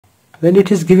When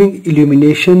it is giving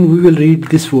illumination, we will read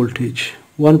this voltage,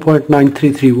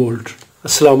 1.933 volt.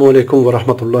 Assalamu alaikum wa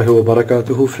rahmatullahi wa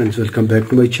barakatuhu. Friends, welcome back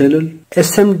to my channel.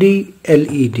 SMD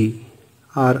LED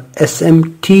or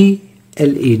SMT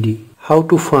LED. How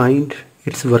to find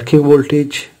its working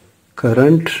voltage,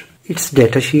 current, its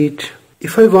datasheet.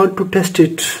 If I want to test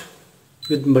it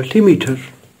with multimeter,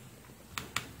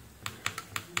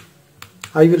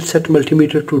 I will set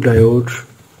multimeter to diode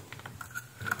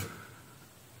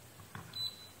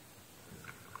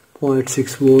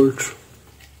 0.6 volt.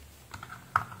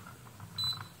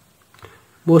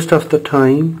 Most of the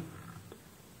time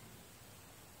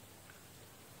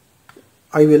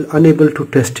I will unable to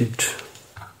test it.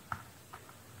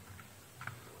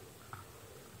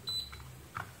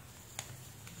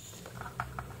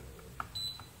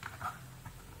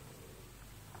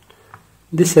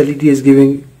 This LED is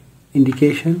giving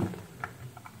indication.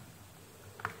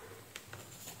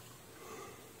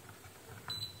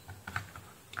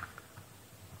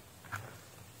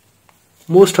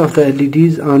 Most of the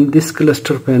LEDs on this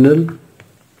cluster panel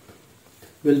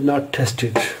will not test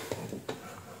it.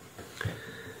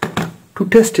 To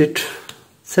test it,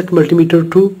 set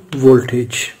multimeter to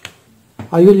voltage.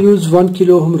 I will use 1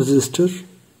 kilo ohm resistor.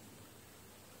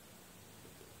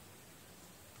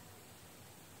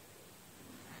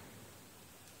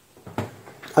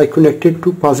 I connect it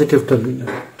to positive terminal.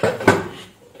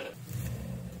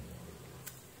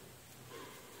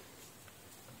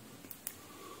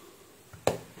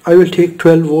 I will take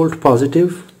 12 volt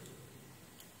positive.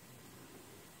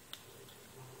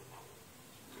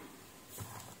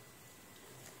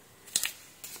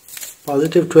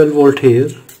 Positive 12 volt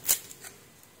here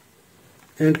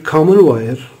and common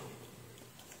wire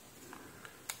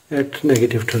at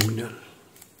negative terminal.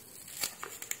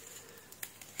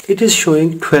 It is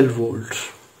showing 12 volts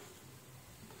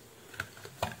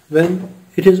when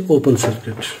it is open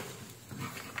circuit.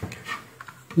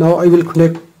 Now I will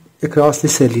connect across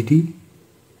this LED.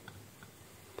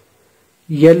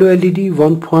 Yellow LED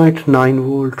 1.9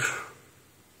 volt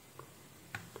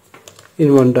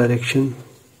in one direction.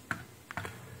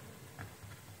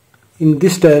 In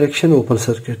this direction open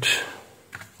circuit.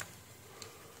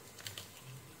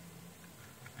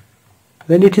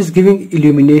 When it is giving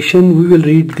illumination, we will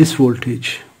read this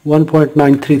voltage,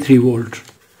 1.933 volt.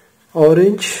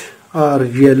 Orange or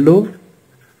yellow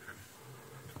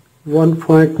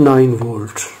 1.9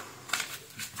 volt.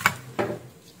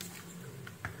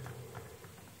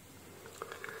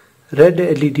 Red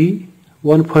LED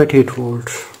 1.8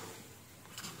 volts.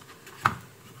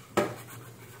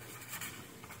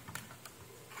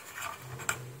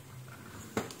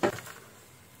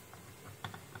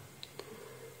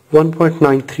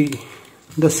 .93,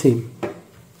 the same.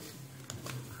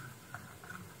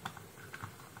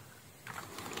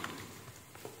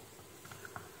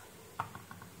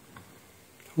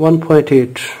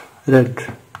 .8 red.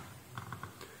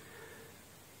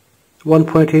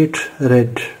 1.8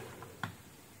 red.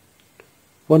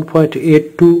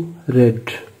 1.82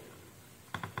 red.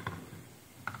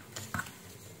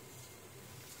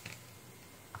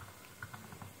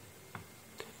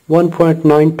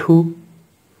 .92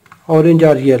 orange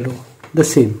or yellow, the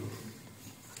same.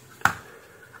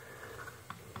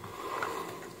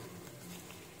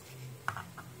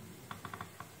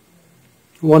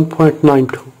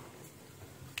 .92.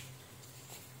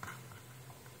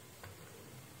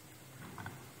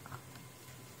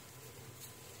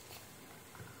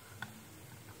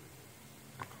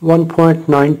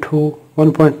 .92,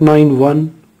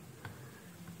 1.91,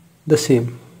 the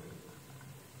same.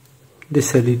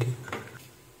 This LED.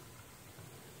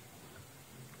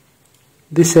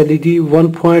 This LED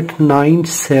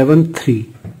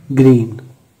 1.973 green.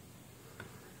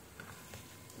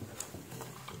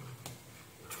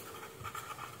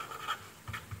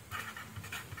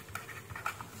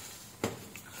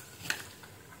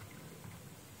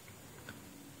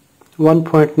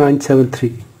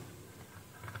 .973.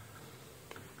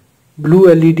 Blue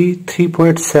LED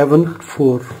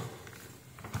 3.74.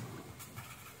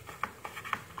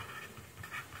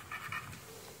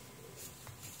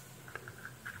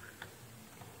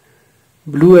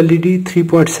 Blue LED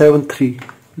 3.73,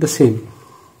 the same.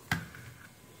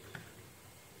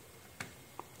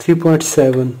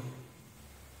 3.7,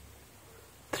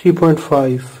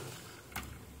 3.5,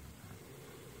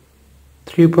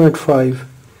 3.5.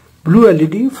 Blue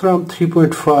LED from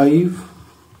 3.5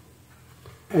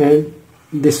 and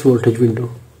this voltage window.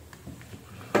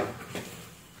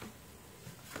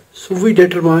 So we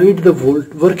determined the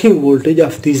working voltage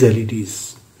of these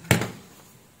LEDs.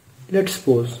 Let's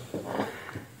suppose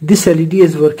this LED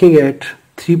is working at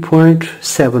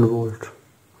 3.7 volt.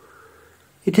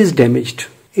 it is damaged.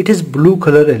 It is blue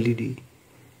color LED.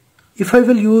 If I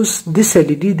will use this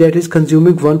LED that is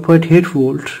consuming 1.8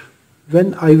 volt,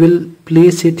 when I will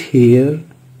place it here,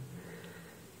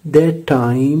 that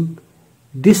time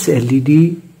this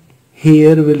LED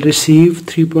here will receive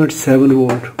 3.7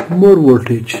 volt more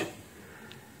voltage.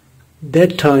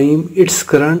 That time its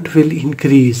current will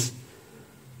increase.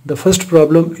 The first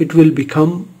problem, it will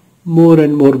become more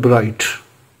and more bright.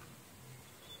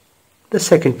 The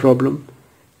second problem,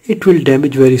 it will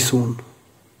damage very soon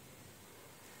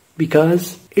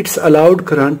because its allowed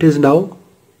current is now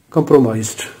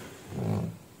compromised.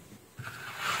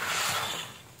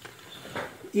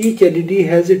 Each LED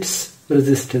has its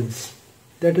resistance,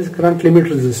 that is current limit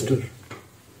resistor.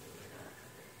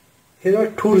 Here are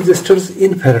two resistors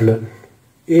in parallel,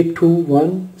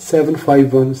 821,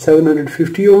 751,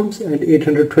 750 ohms and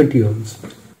 820 ohms.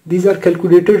 These are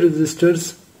calculated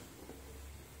resistors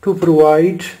to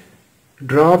provide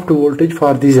draft voltage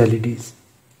for these LEDs.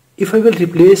 If I will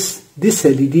replace this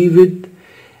LED with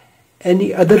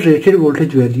any other rated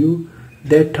voltage value,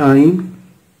 that time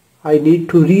I need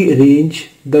to rearrange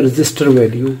the resistor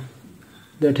value,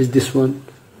 that is this one.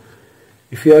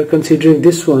 If you are considering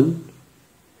this one,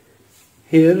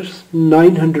 here's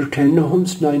 910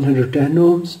 ohms, 910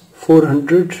 ohms,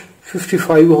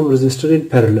 455 ohm resistor in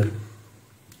parallel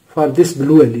for this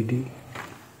blue LED,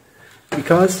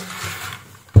 because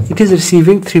it is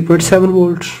receiving 3.7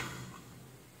 volts.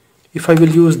 If I will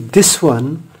use this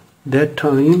one, that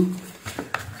time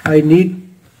I need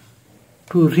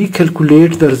to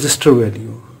recalculate the resistor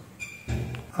value.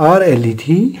 Our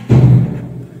LED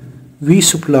V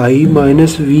supply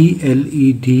minus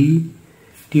VLED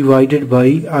divided by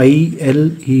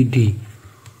ILED.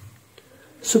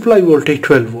 Supply voltage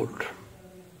 12 volt.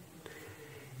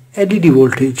 LED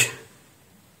voltage.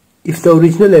 If the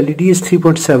original LED is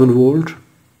 3.7 volt,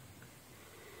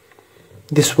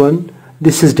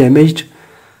 this is damaged.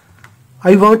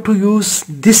 I want to use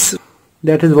this,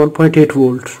 that is 1.8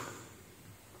 volt.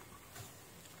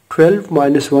 12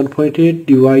 minus 1.8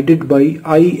 divided by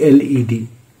ILED.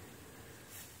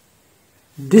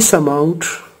 This amount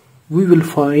we will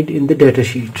find in the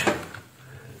datasheet.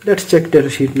 Let's check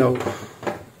datasheet now.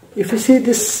 If you see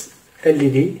this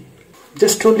LED,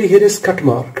 just only here is cut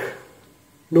mark.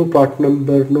 No part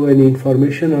number, no any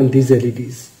information on these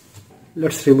LEDs.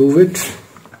 Let's remove it.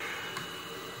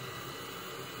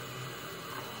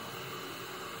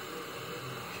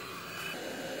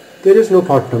 There is no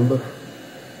part number.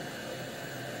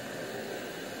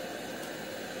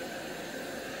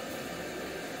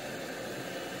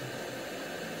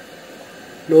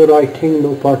 No writing,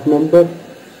 no part number.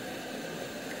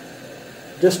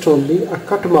 Just only a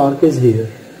cut mark is here.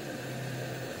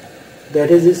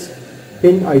 That is its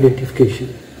pin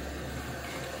identification.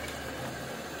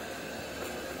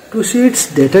 To see its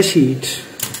data sheet,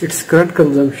 its current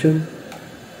consumption,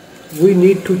 we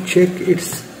need to check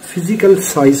its physical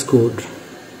size code.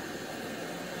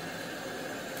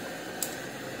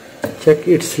 Check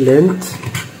its length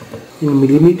in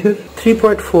millimeter,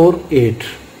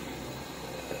 3.48.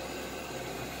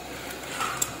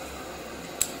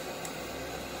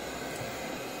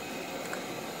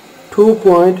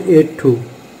 .82,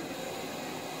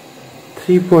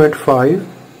 3.5,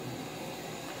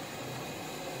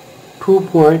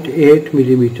 2.8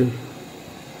 millimeter,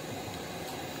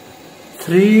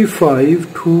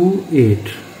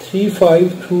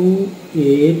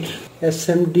 3528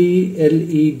 SMD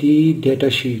LED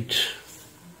datasheet.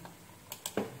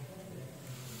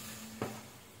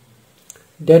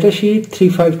 Datasheet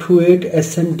 3528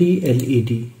 SMD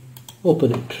LED.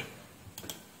 Open it.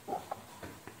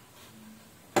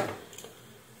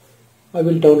 I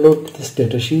will download this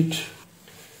datasheet.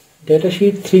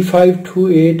 Datasheet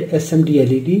 3528 SMD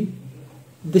LED.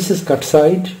 This is cut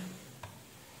side.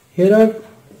 Here are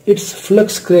its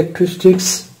flux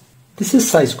characteristics. This is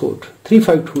size code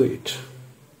 3528.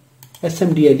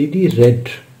 SMD LED red.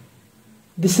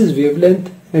 This is wavelength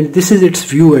and this is its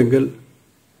view angle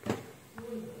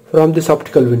from this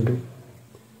optical window.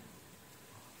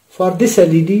 For this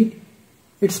LED,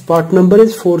 its part number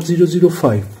is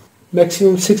 4005.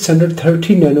 Maximum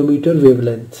 630 nanometer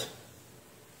wavelength,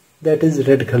 that is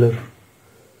red color.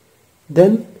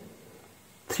 Then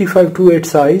 3528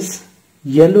 size,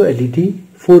 yellow LED,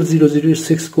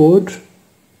 4006 code,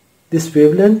 this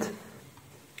wavelength.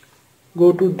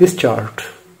 Go to this chart,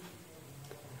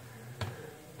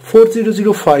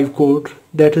 4005 code,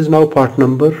 that is now part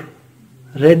number,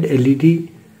 red LED,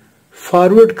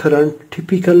 forward current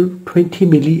typical 20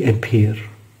 milliampere.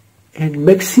 And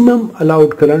maximum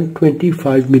allowed current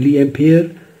 25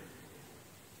 milliampere,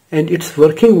 and its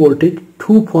working voltage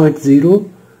 2.0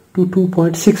 to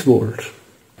 2.6 volt.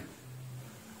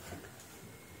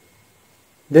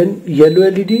 Then yellow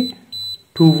LED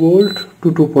 2 volt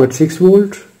to 2.6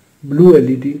 volt, blue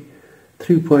LED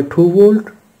 3.2 volt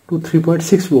to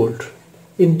 3.6 volt.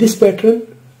 In this pattern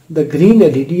the green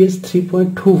LED is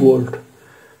 3.2 volt,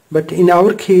 but in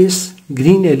our case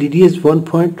green LED is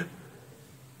 1.9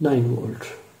 volt.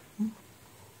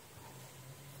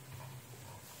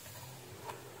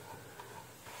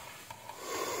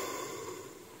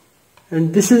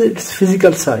 And this is its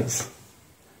physical size.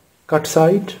 Cut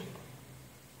side,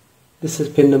 this is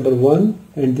pin number 1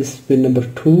 and this is pin number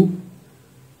 2.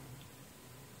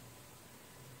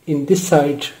 In this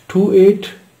side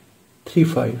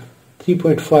 2835,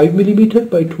 3.5 millimeter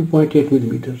by 2.8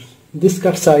 millimeters. This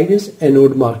cut side is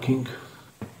anode marking.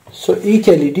 So each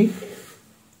LED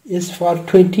is for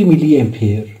 20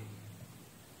 milliampere.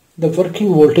 The working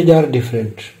voltage are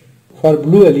different. For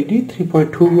blue LED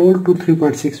 3.2 volt to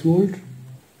 3.6 volt,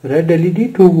 red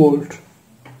LED 2 volt,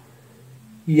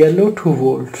 yellow 2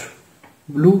 volt,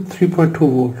 blue 3.2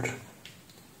 volt,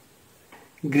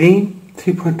 green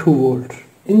 3.2 volt.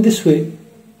 In this way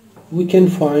we can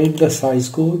find the size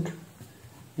code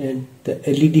and the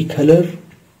LED color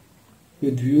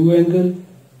with view angle,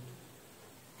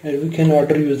 and we can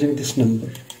order using this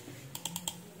number.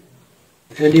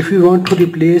 And if we want to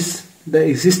replace the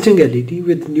existing LED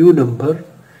with new number,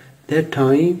 that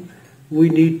time we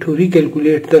need to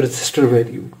recalculate the resistor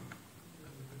value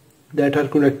that are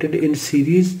connected in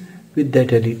series with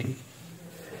that LED.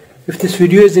 If this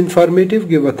video is informative,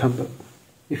 give a thumb up.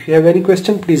 If you have any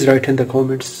question, please write in the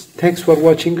comments. Thanks for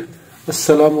watching.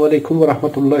 Assalamu alaikum wa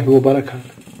rahmatullahi wa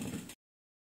barakatuh.